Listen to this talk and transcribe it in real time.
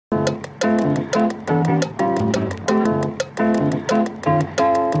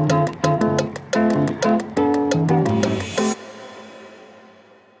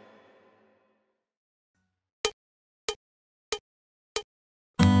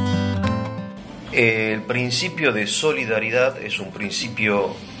El principio de solidaridad es un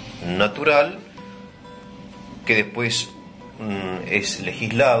principio natural que después es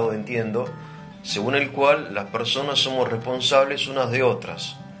legislado, entiendo, según el cual las personas somos responsables unas de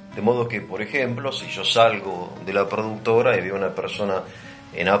otras. De modo que, por ejemplo, si yo salgo de la productora y veo a una persona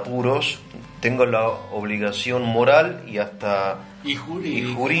en apuros, tengo la obligación moral y hasta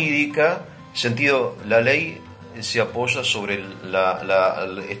jurídica, sentido, la ley se apoya sobre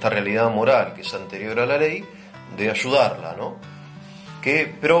esta realidad moral que es anterior a la ley, de ayudarla, ¿no?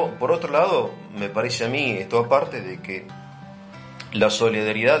 Pero por otro lado, me parece a mí, esto aparte de que la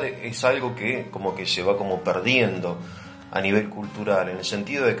solidaridad es algo que como que se va como perdiendo a nivel cultural, en el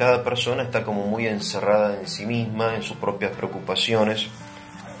sentido de que cada persona está como muy encerrada en sí misma, en sus propias preocupaciones.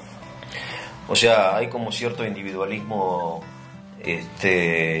 O sea, hay como cierto individualismo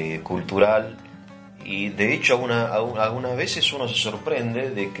cultural, y de hecho algunas veces uno se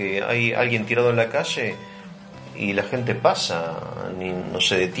sorprende de que hay alguien tirado en la calle y la gente pasa, no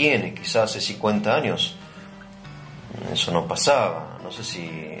se detiene. Quizás hace 50 años eso no pasaba, no sé si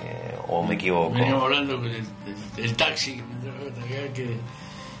o me equivoco. Veníamos hablando del taxi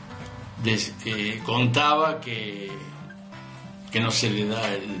que contaba que no se le da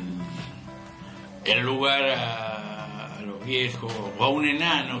el lugar a los viejos, o a un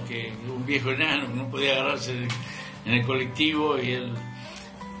enano, un viejo enano que no podía agarrarse en el colectivo, y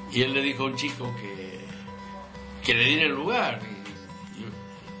él le dijo a un chico que le diera el lugar,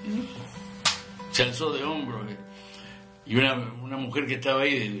 y se alzó de hombros, y una mujer que estaba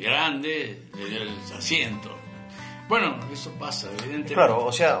ahí grande le dio el asiento. Bueno, eso pasa, evidentemente. Claro,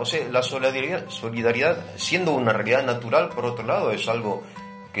 o sea, la solidaridad, siendo una realidad natural, por otro lado, es algo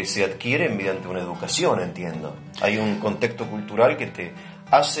que se adquiere mediante una educación, entiendo. Hay un contexto cultural que te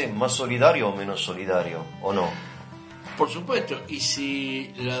hace más solidario o menos solidario, ¿o no? Por supuesto, y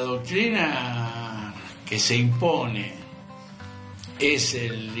si la doctrina que se impone es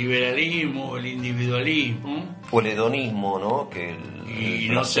el liberalismo, el individualismo, o el hedonismo, ¿no? Y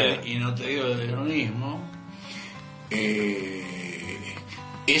no te digo el hedonismo,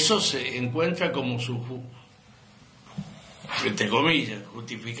 eso se encuentra como su, entre comillas,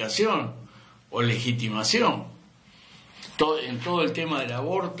 justificación o legitimación. En todo el tema del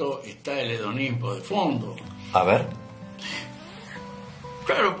aborto está el hedonismo de fondo. A ver.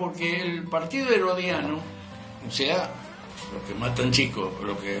 Claro, porque el partido herodiano, o sea, los que matan chicos,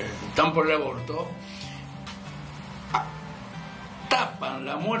 los que están por el aborto, tapan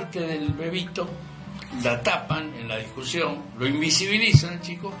la muerte del bebito, la tapan en la discusión, lo invisibilizan,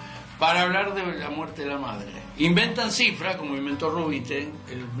 chicos, para hablar de la muerte de la madre. Inventan cifras, como inventó Rubite,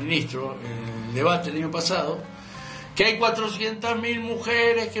 el ministro, en el debate el año pasado, que hay 400.000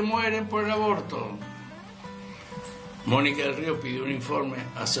 mujeres que mueren por el aborto. Mónica del Río pidió un informe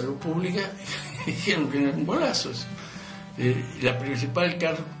a Salud Pública y dijeron que eran bolazos. La principal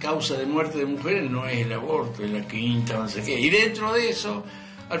causa de muerte de mujeres no es el aborto, es la quinta, no sé qué. Y dentro de eso,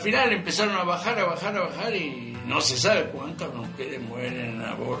 al final empezaron a bajar y no se sabe cuántas mujeres mueren en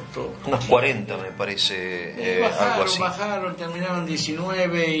aborto. Unas 40 me parece, algo así. Bajaron, terminaron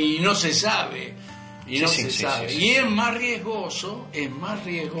 19 y no se sabe. Y sabe. Y es más riesgoso.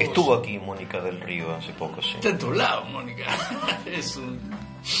 Estuvo aquí Mónica del Río hace poco, sí. Está en todos lados, Mónica. Es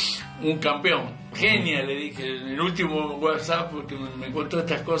un campeón. Genia, le dije en el último WhatsApp, porque me contó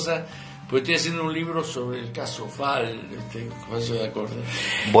estas cosas, pues estoy haciendo un libro sobre el caso Fal, caso de acuerdo.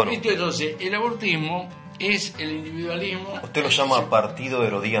 Bueno. Entonces, el abortismo es el individualismo. Usted lo llama partido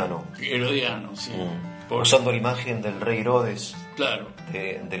herodiano. Herodiano, sí. Usando la imagen del rey Herodes. Claro.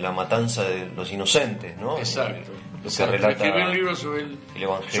 De la matanza de los inocentes, ¿no? Exacto. Se relata. Escribí un libro sobre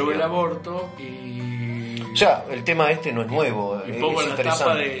el aborto y... O sea, el tema no es nuevo. Y pongo es la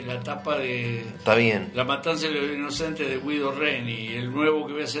tapa de... Está bien. La matanza de los inocentes de Guido Reni. El nuevo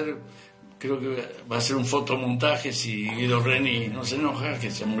que voy a hacer, creo que va a ser un fotomontaje, si Guido Reni no se enoja,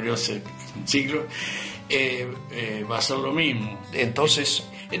 que se murió hace un siglo, va a ser lo mismo. Entonces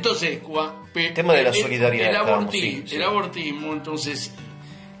el tema de la solidaridad. El abortismo, entonces,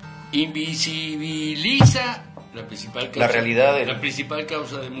 invisibiliza la principal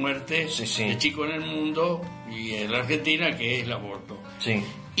causa de muerte de chicos en el mundo y en la Argentina, que es el aborto. Sí.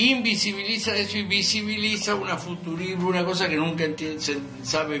 Invisibiliza eso y visibiliza una futurismo, una cosa que nunca se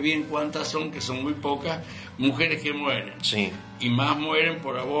sabe bien cuántas son, que son muy pocas, mujeres que mueren. Sí. Y más mueren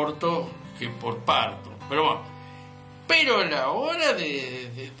por aborto que por parto. Pero bueno. Pero a la hora de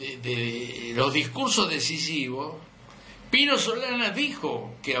los discursos decisivos, Pino Solana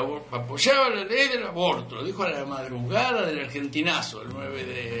dijo que apoyaba la ley del aborto, lo dijo a la madrugada del argentinazo, el 9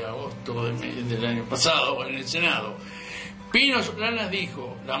 de agosto del año pasado, en el Senado. Pino Solanas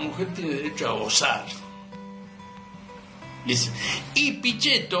dijo, la mujer tiene derecho a gozar. Y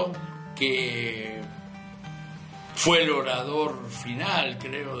Pichetto, que fue el orador final,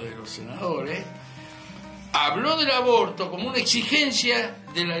 creo, de los senadores, habló del aborto como una exigencia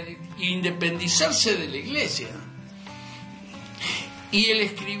de independizarse de la Iglesia. Y el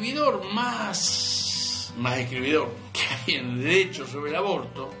escribidor más escribidor que hay en el derecho sobre el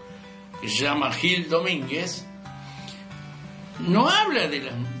aborto, que se llama Gil Domínguez, no habla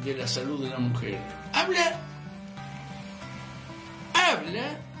de la salud de la mujer, habla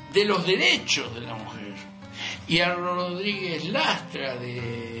de los derechos de la mujer. Y a Rodríguez Lastra,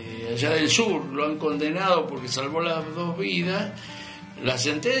 de allá del sur, lo han condenado porque salvó las 2 vidas. La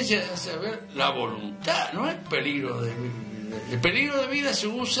sentencia hace ver la voluntad, no es peligro de vida. El peligro de vida se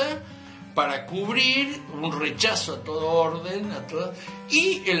usa para cubrir un rechazo a todo orden,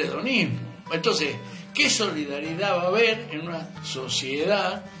 y el hedonismo. Entonces, ¿qué solidaridad va a haber en una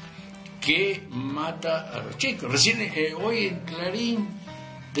sociedad que mata a los chicos? Recién hoy en Clarín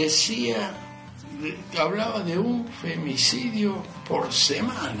hablaba de un femicidio por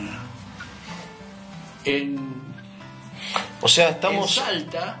semana. O sea, estamos... En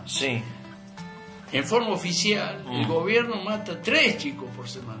Salta, sí, en forma oficial, el gobierno mata 3 chicos por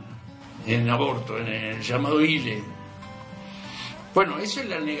semana en aborto, en el llamado ILE. Bueno, eso es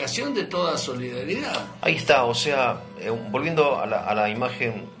la negación de toda solidaridad. Ahí está, o sea, volviendo a la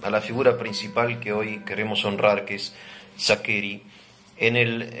imagen, a la figura principal que hoy queremos honrar, que es Sacheri, en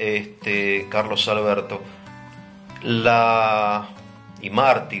el Carlos Alberto, y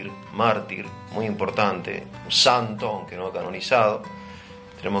mártir, muy importante, santo, aunque no canonizado,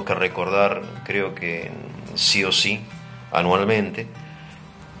 tenemos que recordar, creo que sí o sí, anualmente.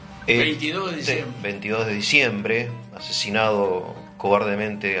 22 de diciembre. 22 de diciembre, asesinado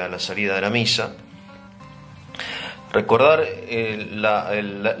cobardemente a la salida de la misa. Recordar la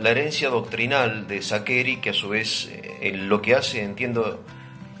herencia doctrinal de Sacheri, que a su vez lo que hace, entiendo,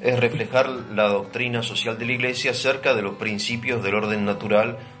 es reflejar la doctrina social de la Iglesia acerca de los principios del orden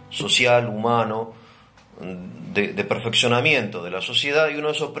natural, social, humano, de perfeccionamiento de la sociedad, y uno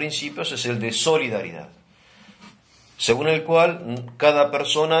de esos principios es el de solidaridad, según el cual cada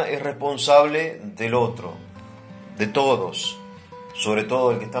persona es responsable del otro, de todos, sobre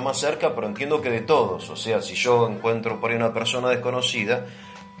todo el que está más cerca, pero entiendo que de todos. O sea, si yo encuentro por ahí una persona desconocida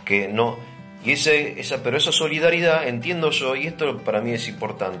que no, y pero esa solidaridad, entiendo yo, y esto para mí es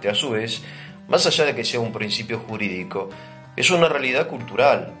importante, a su vez, más allá de que sea un principio jurídico, es una realidad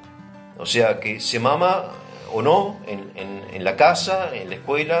cultural. O sea, que se mama o no en la casa, en la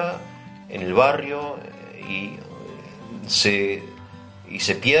escuela, en el barrio, y se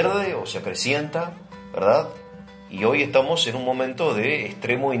pierde o se acrecienta, ¿verdad? Y hoy estamos en un momento de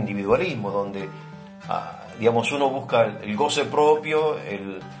extremo individualismo, donde, digamos, uno busca el goce propio,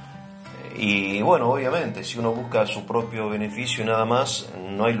 y bueno, obviamente, si uno busca su propio beneficio y nada más,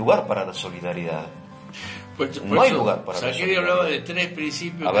 no hay lugar para la solidaridad. No hay lugar para la solidaridad. Sacheri hablaba de 3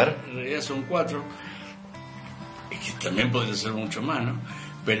 principios, a ver, en realidad son 4, que también podría ser mucho más, ¿no?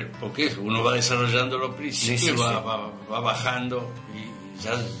 Pero porque uno va desarrollando los principios, sí. Va bajando y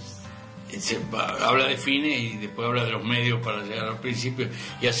ya habla de fines y después habla de los medios para llegar a los principios,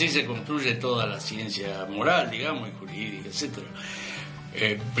 y así se construye toda la ciencia moral, digamos, y jurídica, etcétera.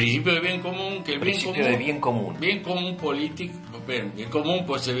 Principio de bien común, que el bien común político, bien común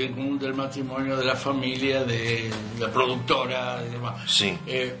puede ser bien común del matrimonio, de la familia, de la productora, y demás. Sí.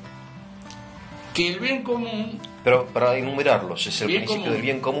 Que el bien común, pero para enumerarlos, es el principio del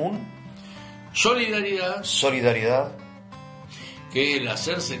bien común, solidaridad, que es el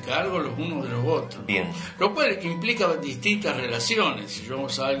hacerse cargo los unos de los otros. Bien. Lo cual implica distintas relaciones. Si yo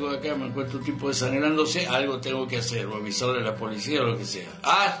salgo de acá, me encuentro un tipo desangrándose, algo tengo que hacer, o avisarle a la policía o lo que sea.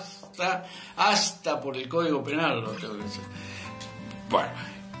 Hasta por el Código Penal lo tengo que hacer. Bueno.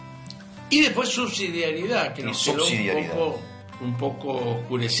 Y después subsidiariedad, que nos quedó un poco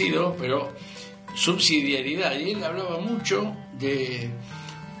oscurecido, pero subsidiariedad. Y él hablaba mucho de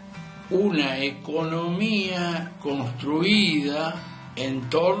una economía construida en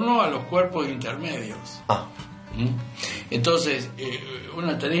torno a los cuerpos intermedios. Entonces,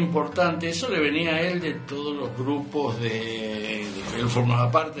 una tarea importante, eso le venía a él de todos los grupos él formaba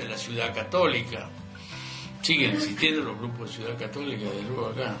parte de la Ciudad Católica. Siguen existiendo los grupos de Ciudad Católica, de luego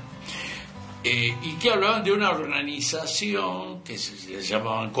acá. Y que hablaban de una organización que se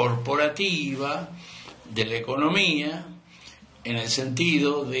llamaban corporativa de la economía, en el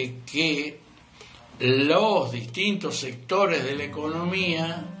sentido de que los distintos sectores de la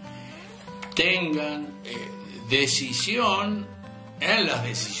economía tengan decisión en las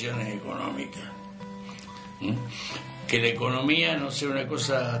decisiones económicas. que la economía no sea una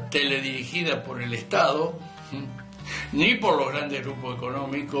cosa teledirigida por el Estado, ni por los grandes grupos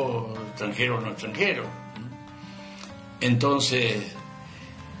económicos, extranjeros o no extranjeros. Entonces,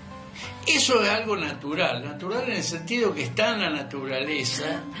 eso es algo natural en el sentido que está en la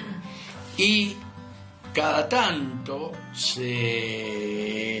naturaleza, y cada tanto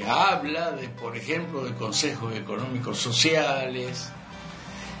se habla de, por ejemplo, de consejos económicos sociales,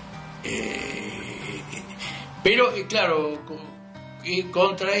 pero claro, y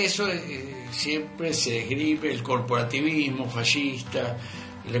contra eso siempre se esgrime el corporativismo fascista,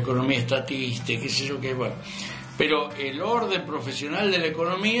 la economía estatista, qué sé yo qué, bueno. Pero el orden profesional de la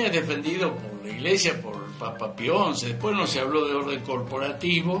economía es defendido por la Iglesia, por el Papa Pío XI. Después no se habló de orden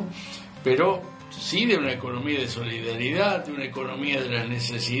corporativo, pero sí de una economía de solidaridad, de una economía de las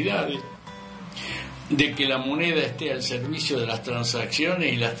necesidades, de que la moneda esté al servicio de las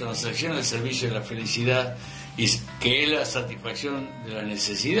transacciones y las transacciones al servicio de la felicidad, y que es la satisfacción de las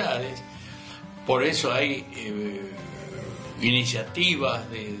necesidades. Por eso hay iniciativas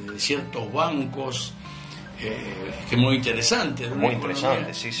de ciertos bancos que es muy interesante. Muy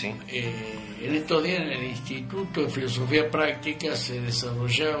interesante, sí, sí. En estos días en el Instituto de Filosofía Práctica se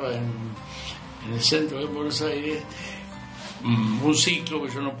desarrollaba en el centro de Buenos Aires un ciclo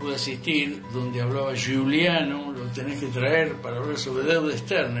que yo no pude asistir, donde hablaba Giuliano, lo tenés que traer para hablar sobre deuda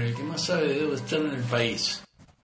externa, el que más sabe de deuda externa en el país.